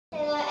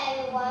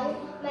everyone,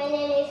 my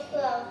name is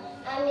Phương.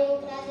 I'm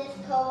in classes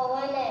cover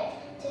 1A.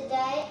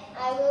 Today,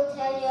 I will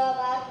tell you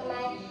about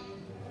my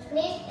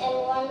needs and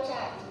wants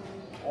chart.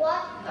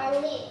 What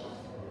are needs?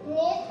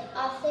 Needs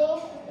are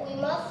things we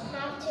must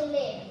have to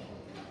live.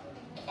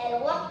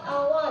 And what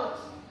are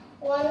wants?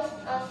 Wants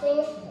are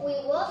things we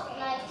would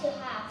like to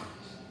have.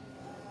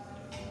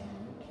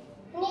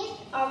 Needs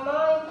are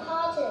more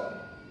important.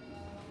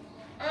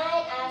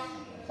 I ask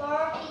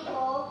for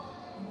people.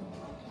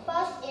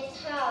 First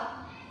is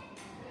how.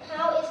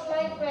 How is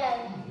my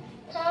friend?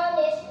 How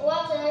needs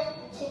water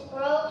to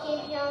grow,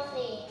 keep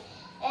healthy.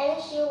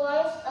 And she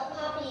wants a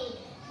puppy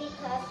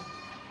because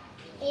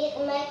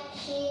it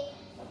makes she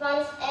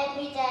runs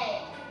every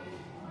day.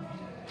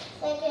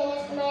 Second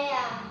is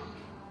Maya.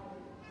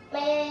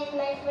 Maya is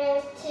my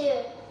friend too.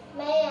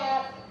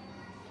 Maya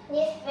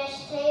needs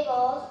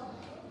vegetables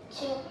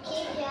to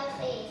keep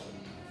healthy.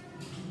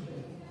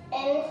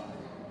 And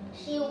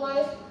she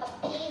wants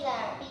a pizza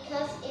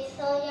because it's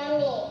so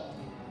yummy.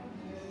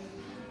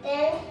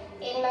 Then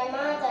is my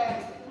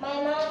mother.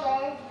 My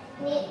mother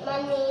needs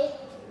money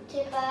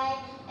to buy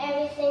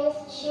everything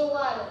she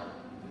wants.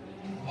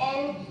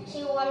 And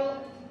she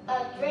wants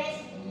a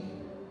dress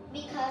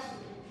because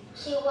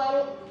she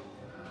wants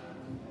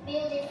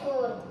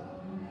beautiful.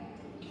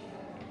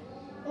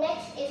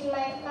 Next is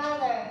my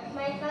father.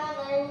 My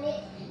father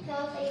needs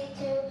healthy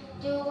to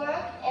do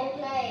work and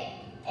play.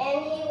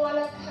 And he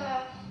wants a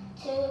car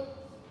to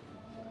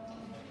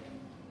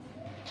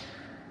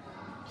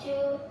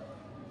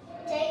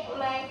take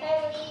my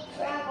family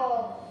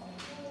travel.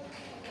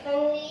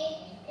 Family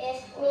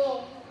is me.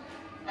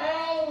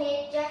 I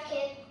need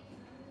jacket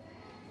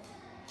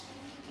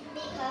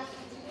because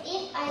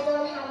if I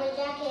don't have a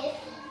jacket,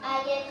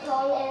 I get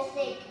cold and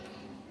sick.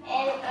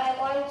 And I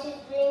want to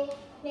drink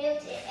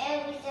milk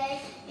every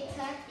day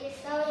because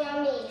it's so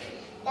yummy.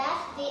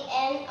 That's the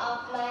end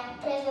of my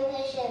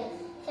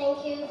presentation.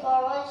 Thank you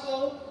for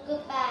watching.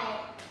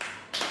 Goodbye.